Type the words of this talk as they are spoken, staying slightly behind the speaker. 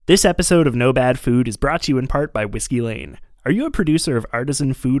This episode of No Bad Food is brought to you in part by Whiskey Lane. Are you a producer of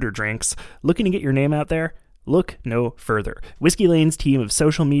artisan food or drinks looking to get your name out there? Look no further. Whiskey Lane's team of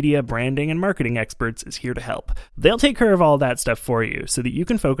social media, branding, and marketing experts is here to help. They'll take care of all that stuff for you so that you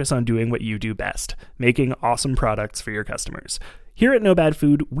can focus on doing what you do best, making awesome products for your customers. Here at No Bad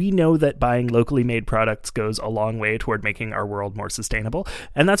Food, we know that buying locally made products goes a long way toward making our world more sustainable,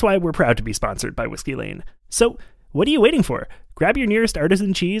 and that's why we're proud to be sponsored by Whiskey Lane. So, what are you waiting for? Grab your nearest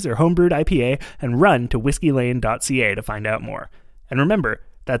artisan cheese or homebrewed IPA and run to whiskeylane.ca to find out more. And remember,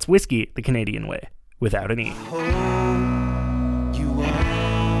 that's whiskey the Canadian way, without an E. Hope you understand.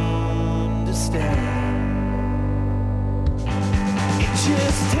 It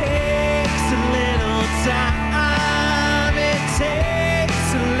just takes a little time. It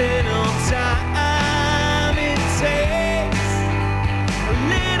takes a little time. It takes a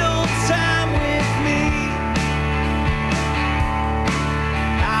little time with me.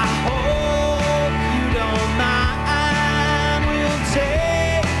 I hope you don't mind. We'll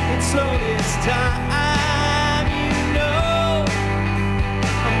take it slow this time.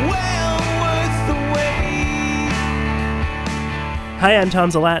 Hi, I'm Tom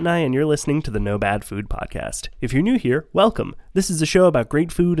Zalatni, and you're listening to the No Bad Food Podcast. If you're new here, welcome. This is a show about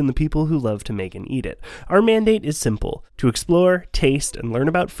great food and the people who love to make and eat it. Our mandate is simple: to explore, taste, and learn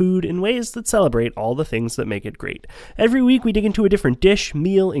about food in ways that celebrate all the things that make it great. Every week we dig into a different dish,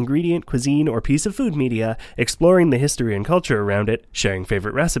 meal, ingredient, cuisine, or piece of food media, exploring the history and culture around it, sharing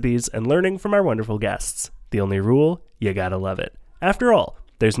favorite recipes, and learning from our wonderful guests. The only rule, you gotta love it. After all,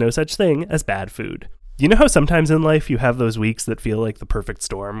 there's no such thing as bad food. You know how sometimes in life you have those weeks that feel like the perfect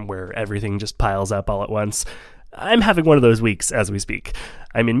storm where everything just piles up all at once? I'm having one of those weeks as we speak.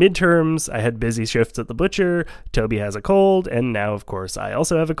 I'm in midterms, I had busy shifts at the butcher, Toby has a cold, and now, of course, I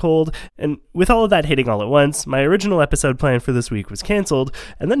also have a cold. And with all of that hitting all at once, my original episode plan for this week was canceled,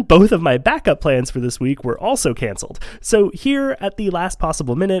 and then both of my backup plans for this week were also canceled. So here, at the last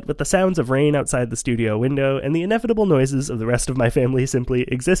possible minute, with the sounds of rain outside the studio window and the inevitable noises of the rest of my family simply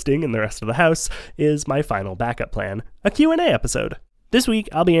existing in the rest of the house, is my final backup plan, a Q&A episode. This week,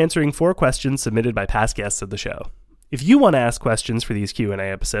 I'll be answering 4 questions submitted by past guests of the show. If you want to ask questions for these Q&A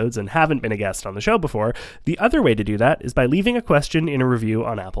episodes and haven't been a guest on the show before, the other way to do that is by leaving a question in a review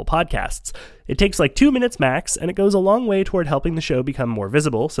on Apple Podcasts. It takes like 2 minutes max, and it goes a long way toward helping the show become more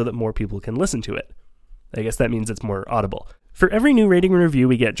visible so that more people can listen to it. I guess that means it's more audible. For every new rating and review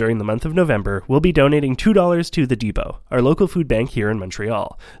we get during the month of November, we'll be donating $2 to The Depot, our local food bank here in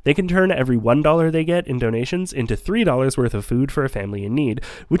Montreal. They can turn every $1 they get in donations into $3 worth of food for a family in need,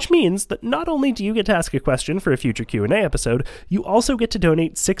 which means that not only do you get to ask a question for a future Q&A episode, you also get to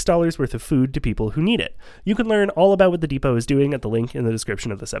donate $6 worth of food to people who need it. You can learn all about what The Depot is doing at the link in the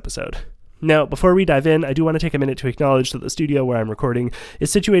description of this episode. Now, before we dive in, I do want to take a minute to acknowledge that the studio where I'm recording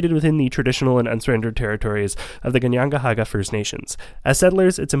is situated within the traditional and unsurrendered territories of the Kanien'kehá:ka First Nations. As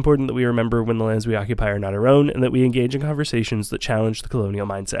settlers, it's important that we remember when the lands we occupy are not our own, and that we engage in conversations that challenge the colonial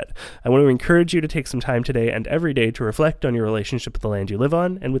mindset. I want to encourage you to take some time today and every day to reflect on your relationship with the land you live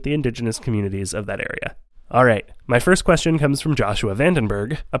on and with the indigenous communities of that area. All right, my first question comes from Joshua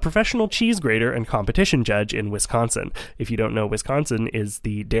Vandenberg, a professional cheese grater and competition judge in Wisconsin. If you don't know, Wisconsin is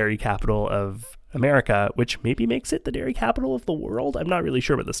the dairy capital of America, which maybe makes it the dairy capital of the world. I'm not really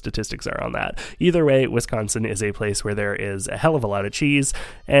sure what the statistics are on that. Either way, Wisconsin is a place where there is a hell of a lot of cheese,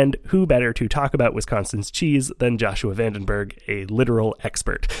 and who better to talk about Wisconsin's cheese than Joshua Vandenberg, a literal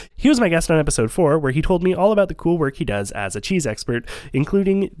expert. He was my guest on episode 4, where he told me all about the cool work he does as a cheese expert,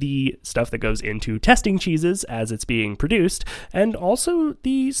 including the stuff that goes into testing cheeses as it's being produced, and also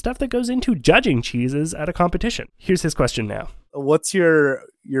the stuff that goes into judging cheeses at a competition. Here's his question now. What's your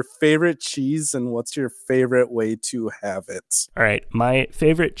favorite cheese and what's your favorite way to have it? All right, my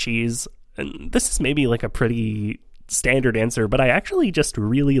favorite cheese, and this is maybe like a pretty standard answer, but I actually just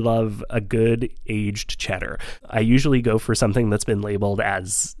really love a good aged cheddar. I usually go for something that's been labeled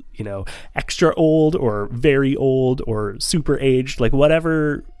as, extra old or very old or super aged, like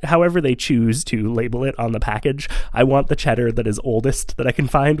however they choose to label it on the package. I want the cheddar that is oldest that I can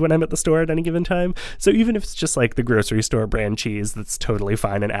find when I'm at the store at any given time. So even if it's just like the grocery store brand cheese that's totally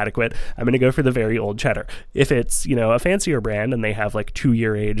fine and adequate, I'm going to go for the very old cheddar. If it's, a fancier brand and they have like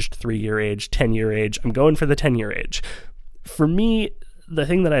 2-year aged, 3-year aged, 10-year age, I'm going for the 10-year age. For me, the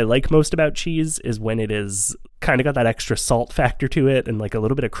thing that I like most about cheese is when it is kind of got that extra salt factor to it and like a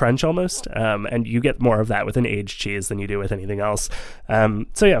little bit of crunch almost. And you get more of that with an aged cheese than you do with anything else.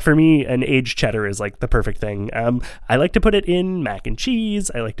 So yeah, for me, an aged cheddar is like the perfect thing. I like to put it in mac and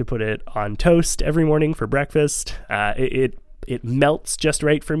cheese. I like to put it on toast every morning for breakfast. It melts just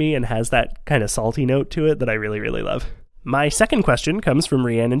right for me and has that kind of salty note to it that I really, really love. My second question comes from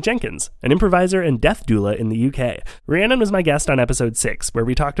Rhiannon Jenkins, an improviser and death doula in the UK. Rhiannon was my guest on episode 6, where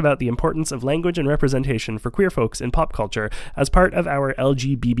we talked about the importance of language and representation for queer folks in pop culture as part of our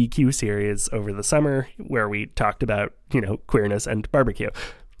LGBTQ series over the summer, where we talked about, queerness and barbecue.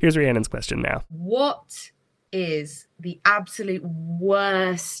 Here's Rhiannon's question now. What is the absolute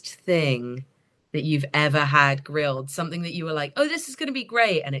worst thing that you've ever had grilled? Something that you were like, oh, this is going to be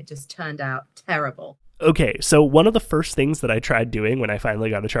great, and it just turned out terrible. Okay, so one of the first things that I tried doing when I finally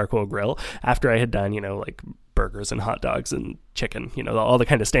got a charcoal grill, after I had done, like burgers and hot dogs and chicken, all the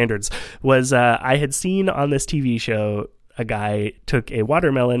kind of standards, was I had seen on this TV show a guy took a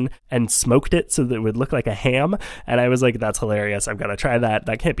watermelon and smoked it so that it would look like a ham. And I was like, that's hilarious. I've got to try that.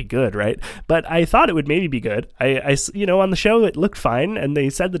 That can't be good, right? But I thought it would maybe be good. I on the show, it looked fine and they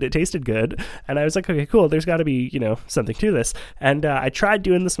said that it tasted good. And I was like, okay, cool. There's got to be, something to this. And I tried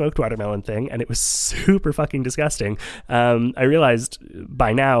doing the smoked watermelon thing and it was super fucking disgusting. I realized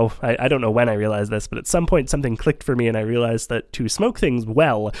by now, I don't know when I realized this, but at some point something clicked for me and I realized that to smoke things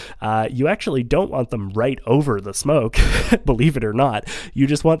well, you actually don't want them right over the smoke. Believe it or not, you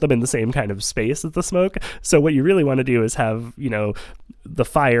just want them in the same kind of space as the smoke. So what you really want to do is have, the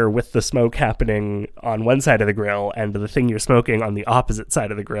fire with the smoke happening on one side of the grill and the thing you're smoking on the opposite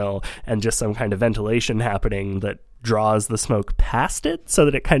side of the grill, and just some kind of ventilation happening that draws the smoke past it so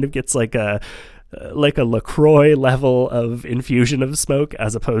that it kind of gets like a LaCroix level of infusion of smoke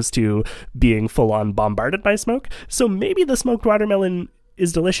as opposed to being full on bombarded by smoke. So maybe the smoked watermelon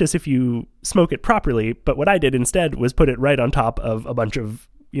is delicious if you smoke it properly, but what I did instead was put it right on top of a bunch of,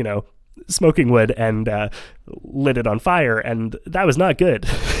 smoking wood and lit it on fire, and that was not good.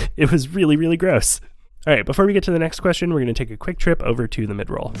 It was really, really gross. All right, before we get to the next question, we're going to take a quick trip over to the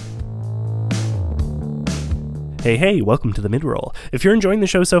mid-roll. Hey, welcome to the mid-roll. If you're enjoying the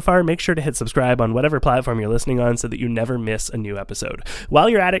show so far, make sure to hit subscribe on whatever platform you're listening on so that you never miss a new episode. While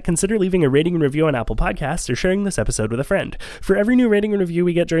you're at it, consider leaving a rating and review on Apple Podcasts or sharing this episode with a friend. For every new rating and review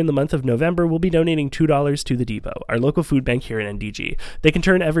we get during the month of November, we'll be donating $2 to The Depot, our local food bank here in NDG. They can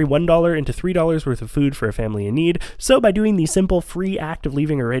turn every $1 into $3 worth of food for a family in need, so by doing the simple, free act of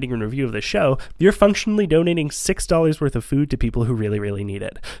leaving a rating and review of the show, you're functionally donating $6 worth of food to people who really, really need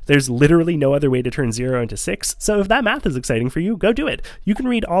it. There's literally no other way to turn 0 into 6, so if that math is exciting for you, go do it. You can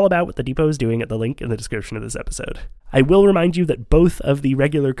read all about what The Depot is doing at the link in the description of this episode. I will remind you that both of the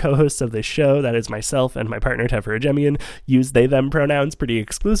regular co-hosts of this show, that is myself and my partner Teffer Ajemian, use they/them pronouns pretty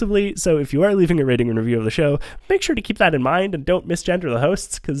exclusively, so if you are leaving a rating and review of the show, make sure to keep that in mind and don't misgender the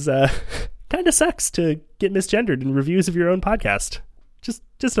hosts, because kind of sucks to get misgendered in reviews of your own podcast.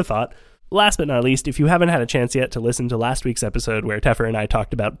 Just a thought. Last but not least, if you haven't had a chance yet to listen to last week's episode where Teffer and I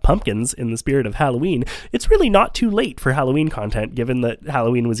talked about pumpkins in the spirit of Halloween, it's really not too late for Halloween content, given that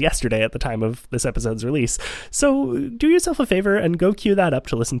Halloween was yesterday at the time of this episode's release. So do yourself a favor and go cue that up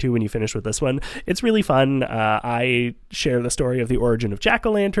to listen to when you finish with this one. It's really fun. I share the story of the origin of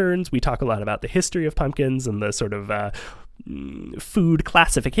jack-o'-lanterns. We talk a lot about the history of pumpkins and the sort of food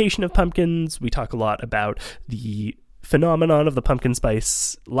classification of pumpkins. We talk a lot about the phenomenon of the pumpkin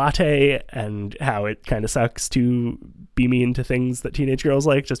spice latte and how it kind of sucks to be mean to things that teenage girls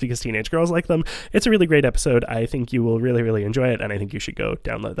like just because teenage girls like them. It's a really great episode. I think you will really, really enjoy it, and I think you should go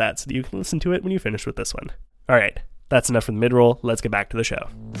download that so that you can listen to it when you finish with this one. All right, that's enough from the mid-roll. Let's get back to the show.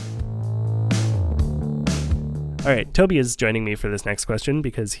 All right, Toby is joining me for this next question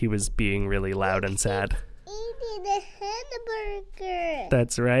because he was being really loud and sad. Eating a hamburger.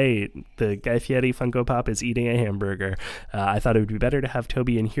 That's right. The Guy Fieri Funko Pop is eating a hamburger. I thought it would be better to have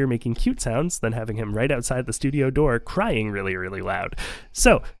Toby in here making cute sounds than having him right outside the studio door crying really, really loud.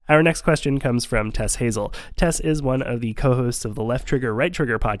 So, our next question comes from Tess Hazel. Tess is one of the co-hosts of the Left Trigger, Right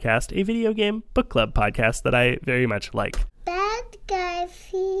Trigger podcast, a video game book club podcast that I very much like. Bad Guy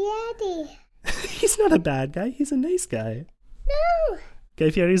Fieri. He's not a bad guy. He's a nice guy. No. Guy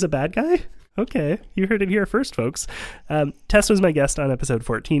Fieri's a bad guy? Okay, you heard it here first, folks. Tess was my guest on episode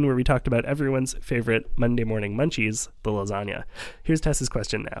 14, where we talked about everyone's favorite Monday morning munchies, the lasagna. Here's Tess's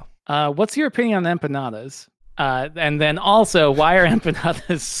question now. What's your opinion on empanadas? And then also, why are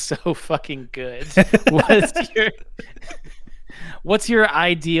empanadas so fucking good? What's your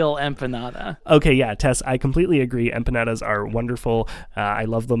ideal empanada? Okay, yeah, Tess, I completely agree. Empanadas are wonderful. I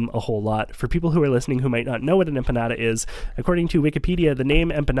love them a whole lot. For people who are listening who might not know what an empanada is, according to Wikipedia, the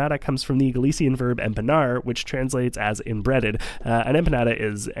name empanada comes from the Galician verb empanar, which translates as inbreaded. An empanada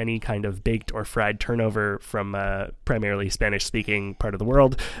is any kind of baked or fried turnover from primarily Spanish-speaking part of the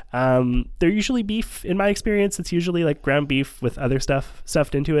world. They're usually beef, in my experience. It's usually like ground beef with other stuff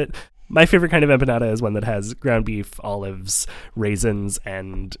stuffed into it. My favorite kind of empanada is one that has ground beef, olives, raisins,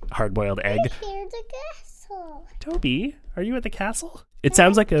 and hard-boiled egg. Here's a castle. Toby, are you at the castle? It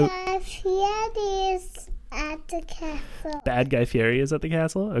sounds like a Guy Fieri is at the castle. bad guy Fieri is at the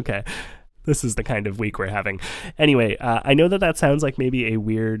castle. Okay. This is the kind of week we're having. Anyway, I know that sounds like maybe a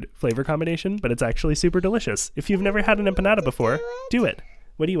weird flavor combination, but it's actually super delicious. If you've never had an empanada before, do it.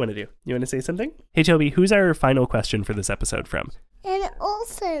 What do you want to do? You want to say something? Hey, Toby, who's our final question for this episode from? And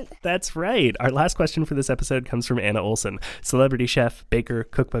Olsen. That's right. Our last question for this episode comes from Anna Olsen, celebrity chef, baker,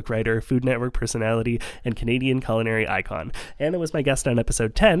 cookbook writer, Food Network personality, and Canadian culinary icon. Anna was my guest on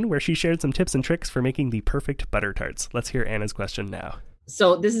episode 10, where she shared some tips and tricks for making the perfect butter tarts. Let's hear Anna's question now.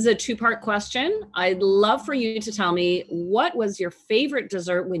 So this is a two-part question. I'd love for you to tell me, what was your favorite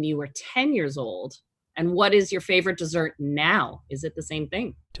dessert when you were 10 years old? And what is your favorite dessert now? Is it the same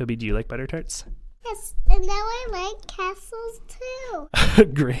thing? Toby, do you like butter tarts? Yes, and now I like castles too.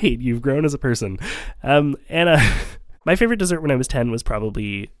 Great, you've grown as a person. Anna, my favorite dessert when I was 10 was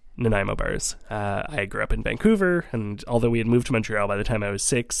probably Nanaimo bars. I grew up in Vancouver, and although we had moved to Montreal by the time I was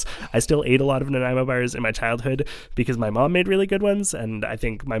 6, I still ate a lot of Nanaimo bars in my childhood because my mom made really good ones, and I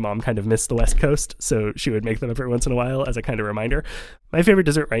think my mom kind of missed the West Coast, so she would make them every once in a while as a kind of reminder. My favorite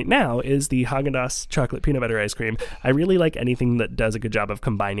dessert right now is the Haagen-Dazs chocolate peanut butter ice cream. I really like anything that does a good job of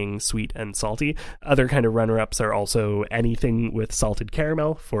combining sweet and salty. Other kind of runner-ups are also anything with salted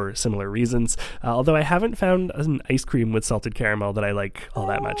caramel for similar reasons, although I haven't found an ice cream with salted caramel that I like all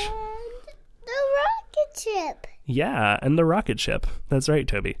that much. And the rocket ship. Yeah, and the rocket ship. That's right,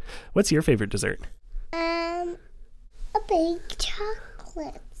 Toby. What's your favorite dessert? A big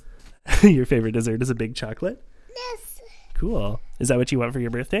chocolate. Your favorite dessert is a big chocolate? Yes. Cool. Is that what you want for your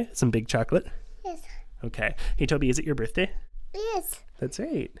birthday? Some big chocolate? Yes. Okay. Hey, Toby, is it your birthday? Yes. That's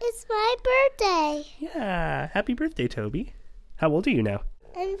right. It's my birthday. Yeah. Happy birthday, Toby. How old are you now?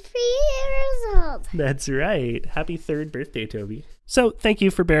 I'm 3 years old. That's right. Happy 3rd birthday, Toby. So thank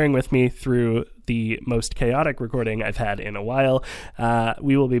you for bearing with me through the most chaotic recording I've had in a while.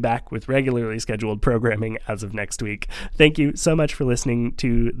 We will be back with regularly scheduled programming as of next week. Thank you so much for listening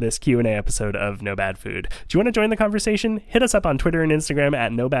to this Q&A episode of No Bad Food. Do you want to join the conversation? Hit us up on Twitter and Instagram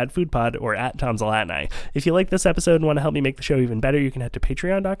at NoBadFoodPod or at TomZalatni. If you like this episode and want to help me make the show even better, you can head to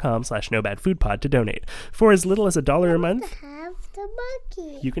patreon.com/NoBadFoodPod to donate. For as little as $1 a month, Have the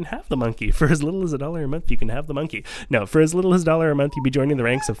monkey. you can have the monkey. For as little as $1 a month, you can have the monkey. No, for as little as $1 a month, you'll be joining the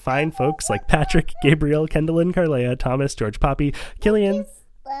ranks of fine folks like Patrick, Gabriel, Kendall, and Carlea, Thomas, George Poppy, Killian.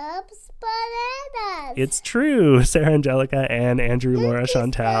 Loves bananas. It's true. Sarah Angelica, Anne, Andrew, Laura,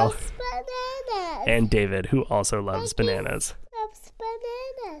 Chantal, Loves bananas. and David, who also loves bananas. Loves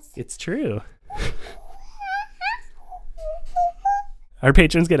bananas. It's true. Our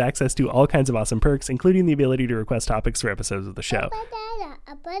patrons get access to all kinds of awesome perks, including the ability to request topics for episodes of the show.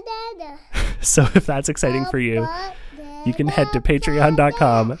 A banana. So if that's exciting for you, you can head to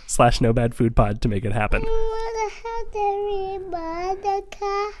patreon.com/NoBadFoodPod to make it happen. I want to have the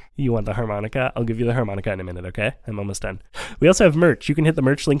harmonica. You want the harmonica? I'll give you the harmonica in a minute, okay? I'm almost done. We also have merch. You can hit the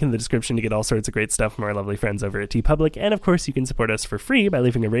merch link in the description to get all sorts of great stuff from our lovely friends over at TeePublic. And of course, you can support us for free by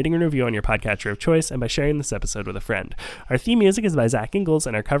leaving a rating and review on your podcatcher of choice and by sharing this episode with a friend. Our theme music is by Zach Ingalls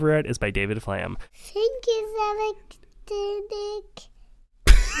and our cover art is by David Flam. Thank you, Dick.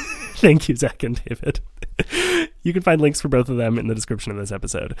 Thank you, Zach and David. You can find links for both of them in the description of this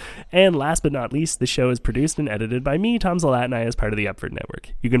episode. And last but not least, the show is produced and edited by me, Tom Zalatni, as part of the Upford Network.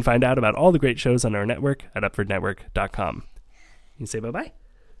 You can find out about all the great shows on our network at upfordnetwork.com. You say bye-bye?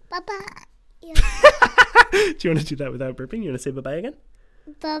 Bye-bye. Yeah. Do you want to do that without burping? You want to say bye-bye again?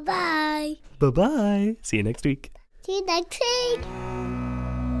 Bye-bye. Bye-bye. See you next week. See you next week.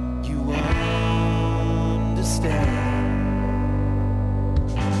 You understand.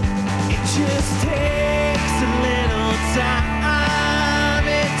 It just takes a little time.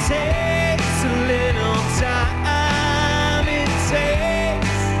 It takes a little time. It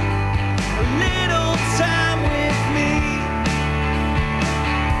takes a little time with me.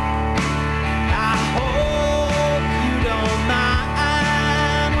 I hope you don't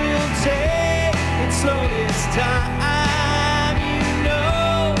mind. We'll take it slow this time. You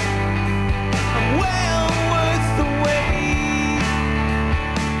know I'm well worth the wait.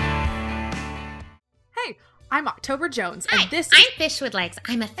 Hey, I'm October Jones, Hi, and this I'm is... Fish with Legs.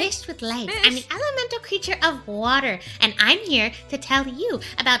 I'm a fish with legs. Fish. I'm the elemental creature of water, and I'm here to tell you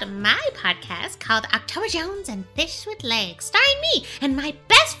about my podcast called October Jones and Fish with Legs, starring me and my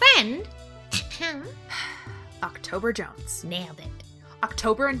best friend. October Jones. Nailed it.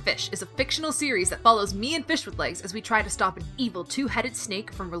 October and Fish is a fictional series that follows me and Fish with Legs as we try to stop an evil two-headed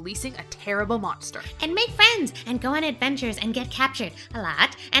snake from releasing a terrible monster. And make friends, and go on adventures, and get captured a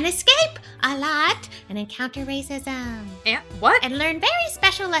lot, and escape a lot, and encounter racism. And what? And learn very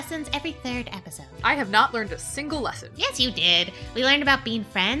special lessons every third episode. I have not learned a single lesson. Yes, you did. We learned about being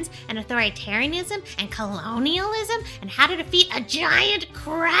friends, and authoritarianism, and colonialism, and how to defeat a giant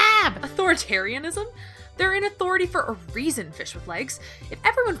crab. Authoritarianism? They're in authority for a reason, Fish with Legs. If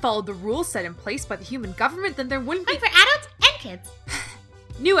everyone followed the rules set in place by the human government, then there wouldn't be... For adults and kids.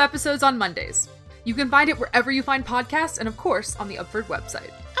 New episodes on Mondays. You can find it wherever you find podcasts, and of course, on the Upford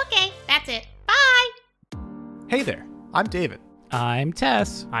website. Okay, that's it. Bye! Hey there, I'm David. I'm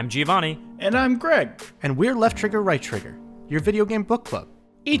Tess. I'm Giovanni. And I'm Greg. And we're Left Trigger, Right Trigger, your video game book club.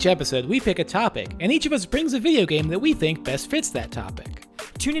 Each episode, we pick a topic, and each of us brings a video game that we think best fits that topic.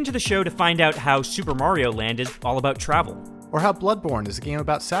 Tune into the show to find out how Super Mario Land is all about travel. Or how Bloodborne is a game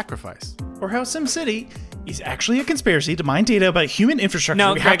about sacrifice. Or how SimCity is actually a conspiracy to mine data about human infrastructure.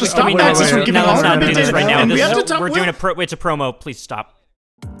 No, we have to Greg, stop Nazis from giving all our big data. Right now. And we have to talk. It's a promo. Please stop.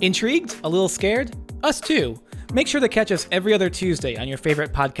 Intrigued? A little scared? Us too. Make sure to catch us every other Tuesday on your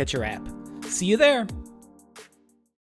favorite podcatcher app. See you there.